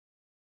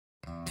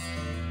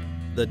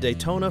The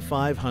Daytona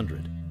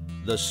 500,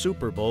 the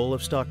Super Bowl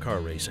of stock car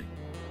racing.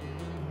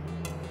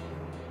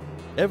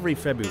 Every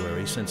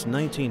February since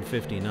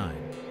 1959,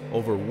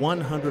 over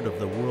 100 of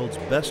the world's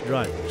best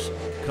drivers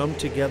come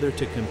together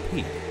to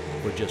compete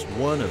for just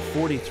one of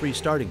 43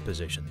 starting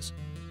positions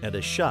and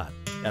a shot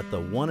at the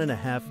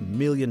 $1.5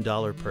 million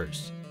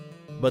purse.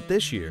 But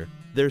this year,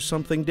 there's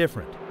something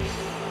different.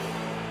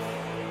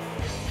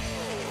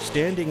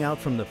 Standing out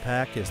from the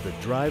pack is the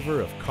driver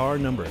of car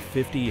number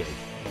 58,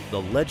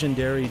 the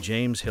legendary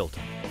James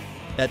Hilton.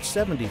 At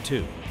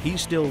 72,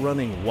 he's still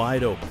running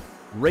wide open.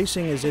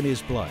 Racing is in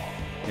his blood,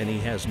 and he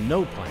has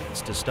no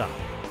plans to stop.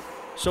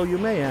 So you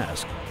may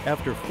ask,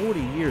 after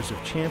 40 years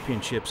of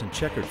championships and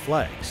checkered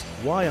flags,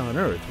 why on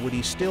earth would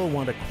he still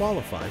want to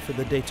qualify for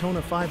the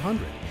Daytona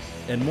 500?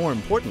 And more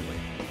importantly,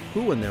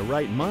 who in their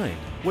right mind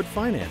would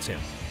finance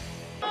him?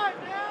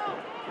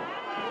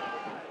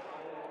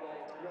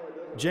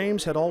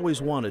 James had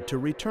always wanted to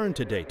return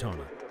to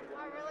Daytona,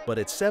 but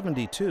at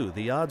 72,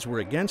 the odds were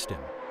against him,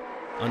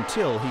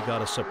 until he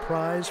got a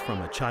surprise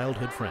from a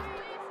childhood friend.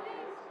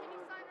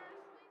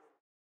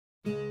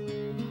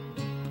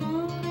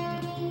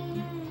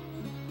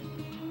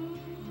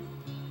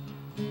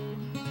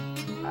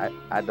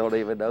 I don't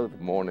even know the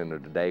morning or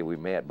the day we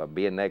met, but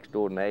being next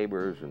door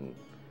neighbors and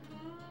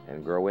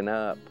growing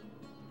up,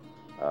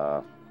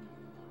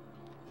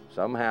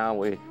 somehow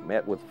we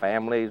met with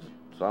families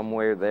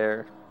somewhere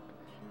there.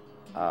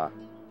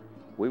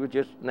 We were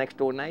just next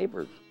door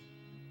neighbors.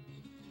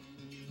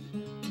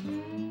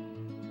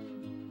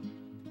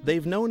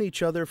 They've known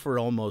each other for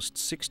almost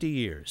 60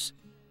 years,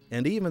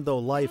 and even though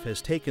life has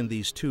taken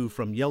these two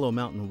from Yellow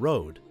Mountain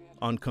Road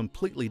on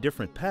completely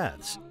different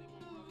paths,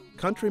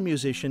 country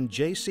musician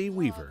J.C.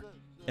 Weaver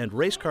and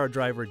race car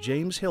driver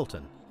James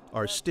Hilton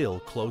are still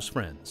close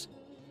friends.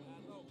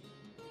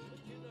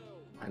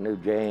 I knew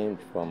James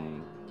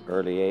from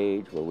early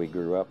age, where we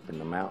grew up in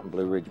the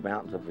Blue Ridge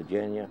Mountains of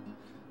Virginia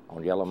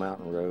on Yellow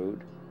Mountain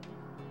Road.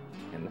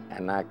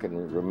 And I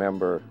can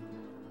remember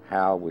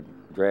how we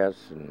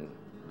dressed and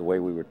the way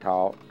we were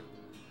taught.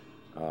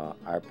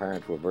 Our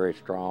parents were very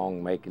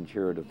strong, making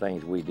sure the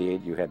things we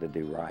did, you had to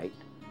do right.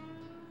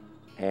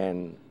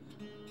 And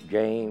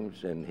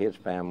James and his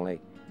family,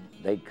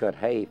 they'd cut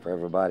hay for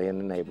everybody in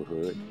the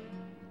neighborhood,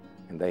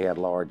 and they had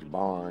large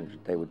barns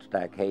that they would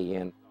stack hay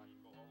in.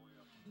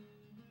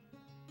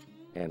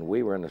 And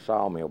we were in the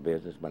sawmill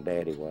business, my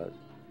daddy was,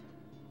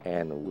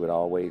 and we would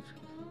always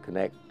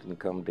connect and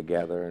come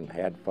together and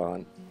had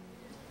fun.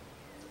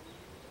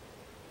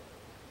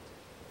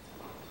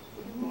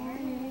 Good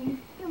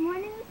morning. Good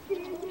morning,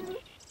 Susan.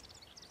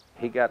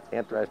 He got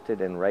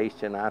interested in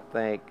racing, I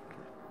think,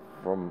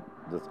 from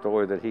the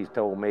story that he's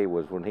told me,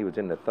 was when he was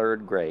in the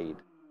 3rd grade,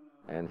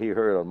 and he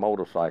heard a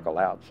motorcycle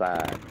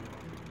outside,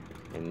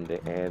 and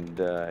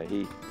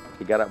he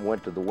got up and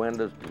went to the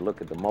windows to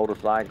look at the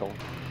motorcycle,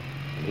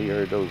 and he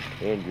heard those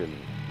engines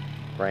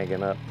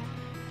cranking up,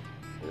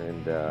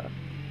 and the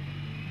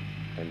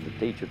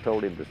teacher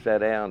told him to sit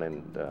down,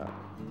 and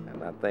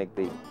I think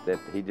that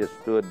he just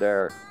stood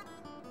there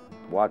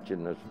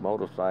watching this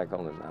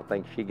motorcycle, and I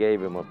think she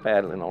gave him a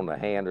paddling on the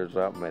hand or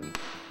something, and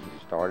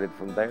he started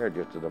from there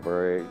just at a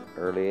very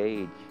early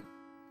age.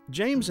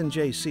 James and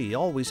J.C.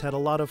 always had a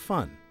lot of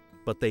fun,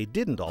 but they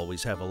didn't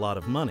always have a lot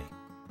of money.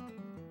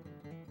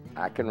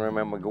 I can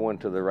remember going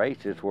to the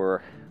races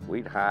where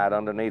we'd hide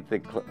underneath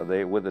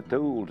with the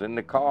tools in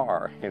the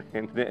car,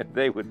 and then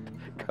they would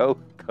go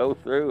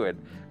through it.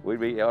 We'd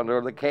be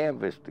under the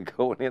canvas to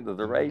going into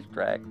the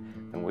racetrack,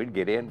 and we'd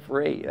get in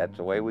free. That's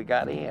the way we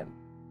got in.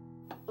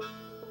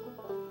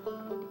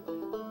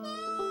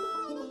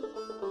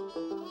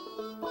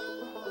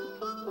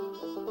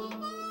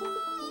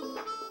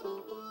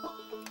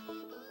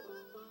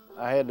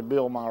 I had to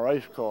build my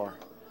race car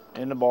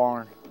in the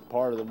barn,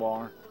 part of the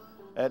barn,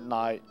 at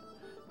night.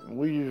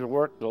 We usually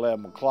worked till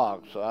 11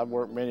 o'clock, so I'd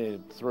work many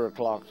at 3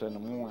 o'clock in the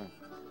morning.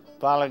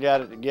 Finally got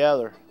it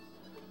together,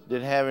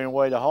 didn't have any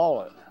way to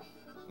haul it.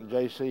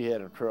 JC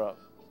had a truck,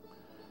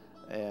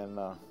 and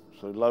so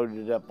we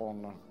loaded it up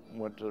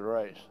went to the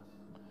race.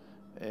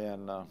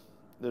 And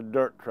the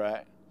dirt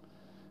track,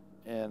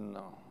 and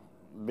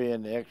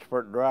being the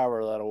expert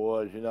driver that I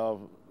was, you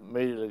know,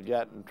 immediately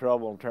got in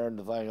trouble and turned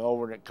the thing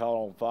over and it caught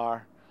on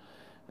fire.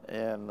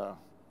 And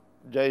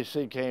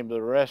JC came to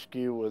the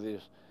rescue with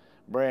his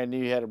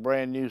he had a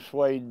brand new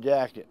suede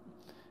jacket.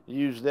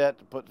 Used that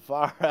to put the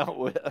fire out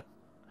with.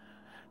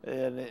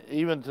 And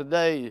even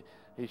today,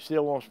 he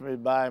still wants me to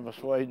buy him a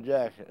suede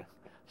jacket.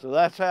 So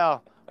that's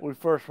how we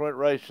first went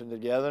racing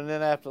together. And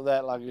then after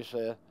that, like you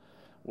said,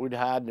 we'd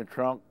hide in the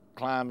trunk,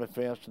 climb the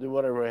fence, do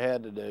whatever we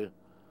had to do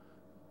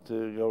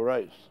to go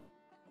race.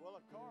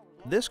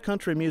 This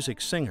country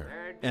music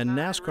singer and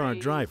NASCAR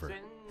driver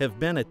have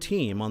been a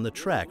team on the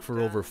track for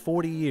over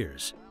 40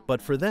 years,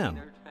 but for them,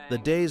 the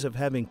days of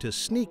having to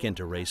sneak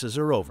into races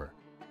are over.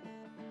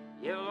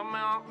 Yellow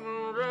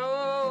Mountain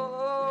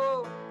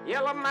Road,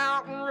 Yellow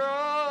Mountain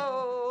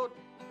Road,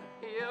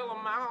 Yellow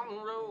Mountain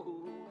Road.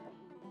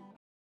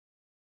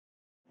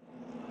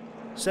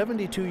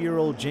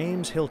 72-year-old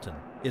James Hilton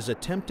is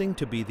attempting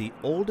to be the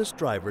oldest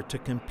driver to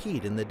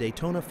compete in the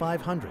Daytona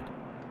 500.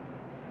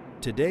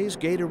 Today's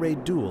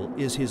Gatorade Duel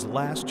is his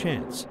last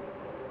chance.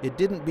 It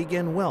didn't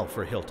begin well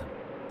for Hilton.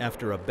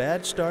 After a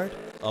bad start,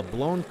 a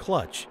blown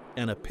clutch,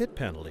 and a pit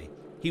penalty,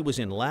 he was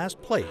in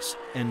last place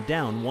and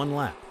down 1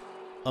 lap.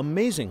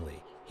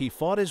 Amazingly, he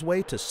fought his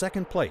way to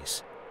second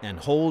place and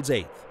holds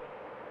 8th.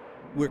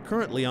 We're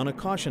currently on a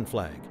caution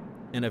flag,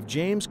 and if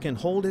James can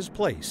hold his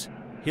place,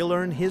 he'll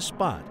earn his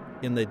spot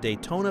in the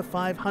Daytona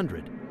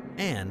 500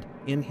 and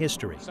in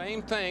history.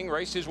 Same thing,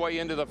 raced his way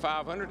into the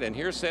 500, and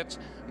here sits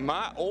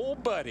my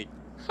old buddy.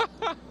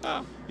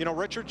 You know,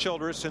 Richard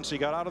Childress, since he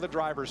got out of the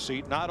driver's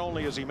seat, not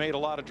only has he made a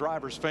lot of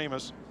drivers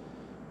famous,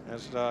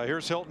 as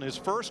here's Hilton, his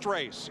first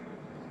race,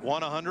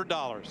 won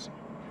 $100.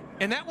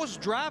 And that was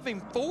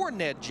driving for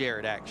Ned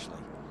Jarrett, actually.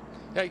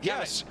 Hey,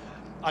 Yes,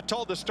 I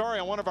told the story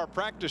on one of our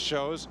practice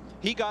shows.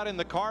 He got in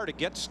the car to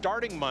get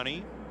starting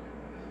money,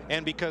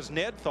 and because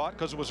Ned thought,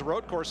 because it was a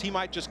road course, he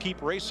might just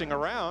keep racing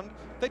around,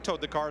 they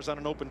towed the cars on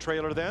an open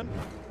trailer then.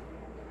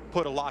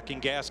 Put a locking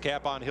gas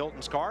cap on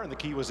Hilton's car, and the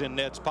key was in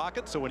Ned's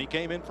pocket, so when he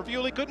came in for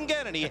fuel, he couldn't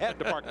get it. He had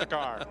to park the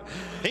car.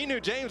 He knew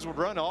James would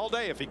run all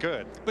day if he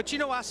could. But you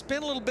know, I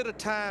spent a little bit of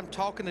time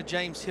talking to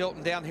James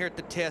Hilton down here at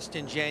the test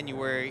in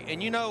January,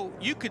 and you know,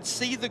 you could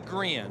see the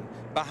grin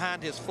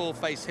behind his full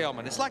face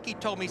helmet. It's like he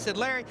told me, he said,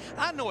 Larry,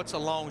 I know it's a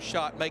long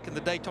shot making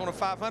the Daytona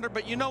 500,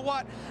 but you know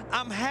what?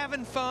 I'm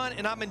having fun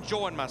and I'm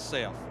enjoying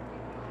myself.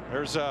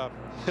 There's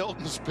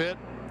Hilton's pit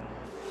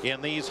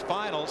in these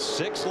final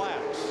 6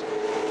 laps.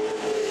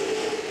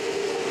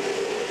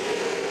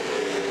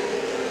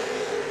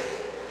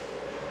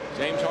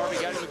 James Harvey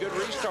got him a good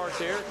restart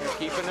there.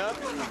 He's keeping up.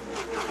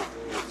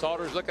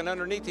 Sauter's looking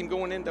underneath him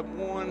going into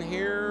 1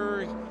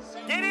 here.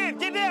 Get in,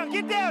 get down,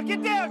 get down,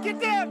 get down, get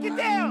down, get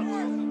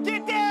down,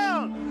 get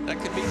down. That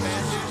could be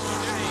bad news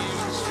for James.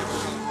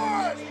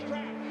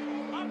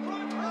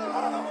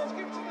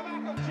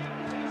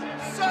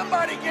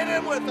 Somebody get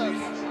in with us.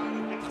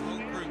 The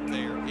whole group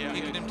there,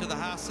 kicking him to the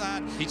high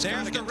side.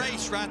 There's the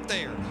race right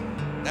there.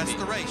 That's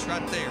the race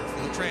right there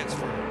for the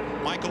transfer.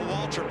 Michael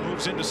Waltrip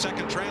moves into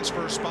second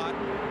transfer spot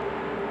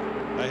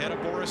ahead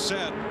of Boris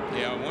Said.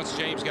 Yeah, once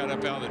James got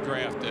up out of the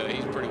draft,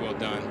 he's pretty well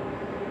done.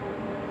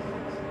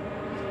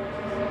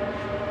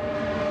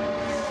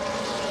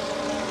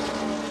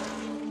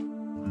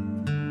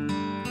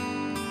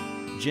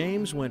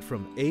 James went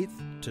from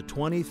 8th to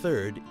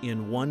 23rd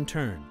in 1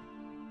 turn.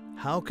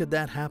 How could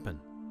that happen?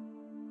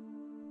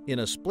 In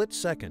a split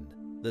second,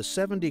 the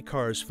 70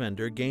 car's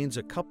fender gains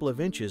a couple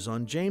of inches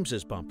on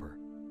James's bumper,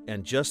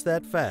 and just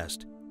that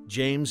fast,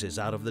 James is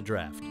out of the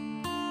draft.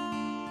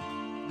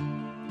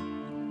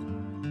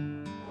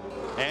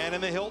 And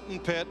in the Hilton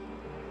pit,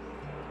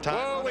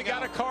 Whoa, we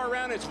got a car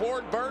around. It's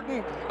Ward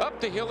Burton.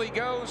 Up the hill he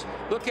goes.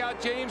 Look out,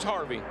 James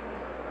Harvey.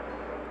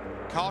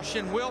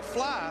 Caution will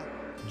fly.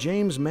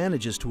 James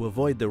manages to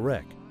avoid the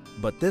wreck,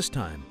 but this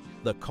time,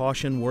 the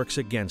caution works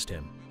against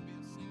him.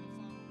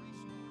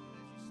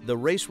 The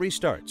race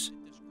restarts,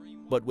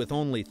 but with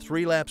only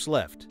 3 laps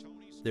left,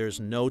 there's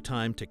no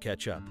time to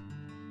catch up.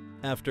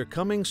 After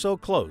coming so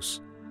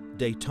close,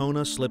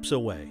 Daytona slips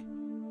away.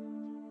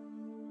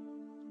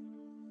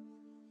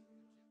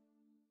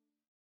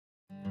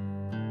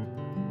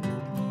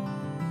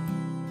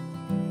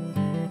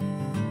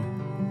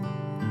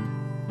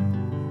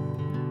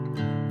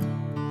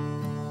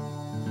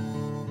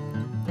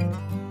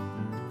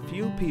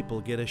 Few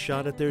people get a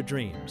shot at their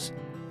dreams.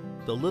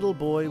 The little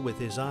boy with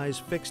his eyes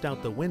fixed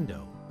out the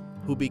window,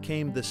 who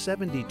became the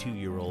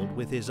 72-year-old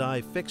with his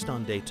eye fixed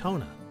on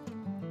Daytona.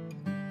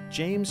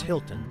 James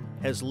Hilton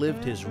has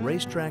lived his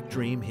racetrack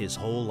dream his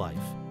whole life,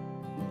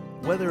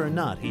 whether or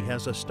not he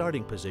has a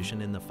starting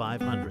position in the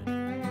 500.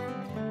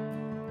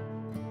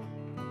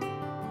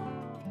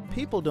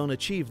 People don't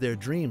achieve their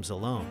dreams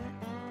alone.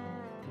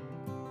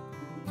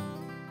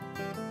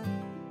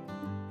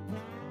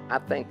 I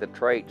think the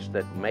traits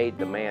that made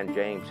the man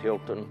James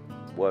Hilton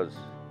was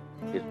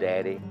his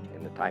daddy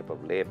and the type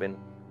of living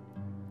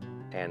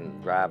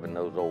and driving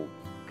those old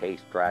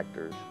case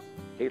tractors.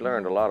 He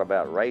learned a lot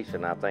about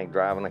racing, I think,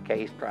 driving a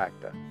case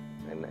tractor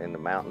in the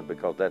mountains,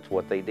 because that's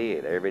what they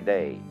did every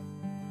day.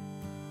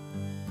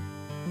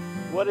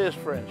 What is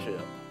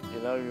friendship? You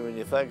know, when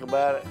you think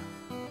about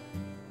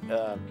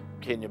it,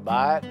 can you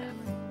buy it?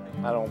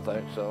 I don't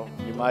think so.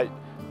 You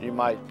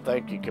might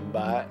think you can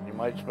buy it. You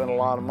might spend a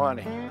lot of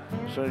money.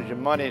 As soon as your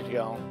money's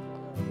gone,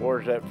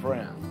 where's that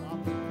friend?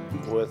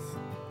 With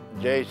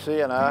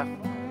JC and I,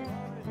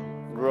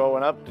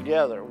 growing up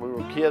together, we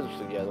were kids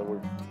together. We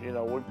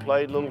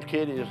played little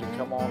kiddies and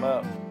come on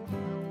up.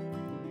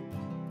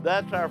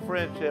 That's our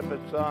friendship.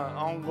 It's an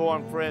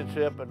ongoing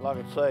friendship, and like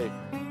I say,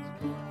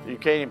 you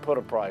can't even put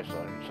a price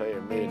on it. Say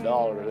 $1 million.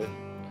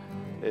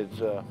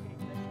 It's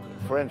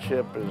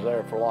friendship is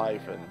there for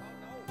life, and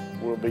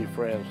we'll be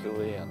friends till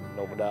the end.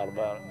 No doubt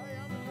about it.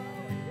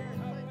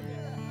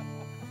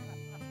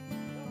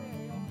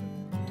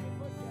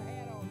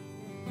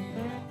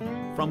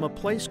 From a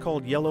place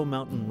called Yellow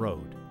Mountain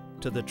Road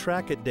to the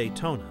track at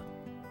Daytona,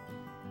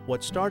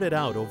 what started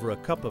out over a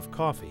cup of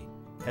coffee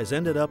has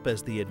ended up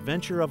as the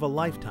adventure of a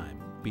lifetime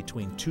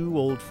between two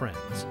old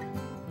friends.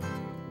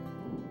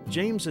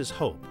 James's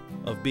hope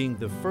of being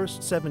the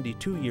first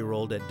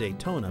 72-year-old at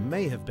Daytona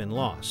may have been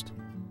lost,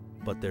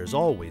 but there's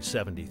always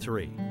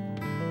 73.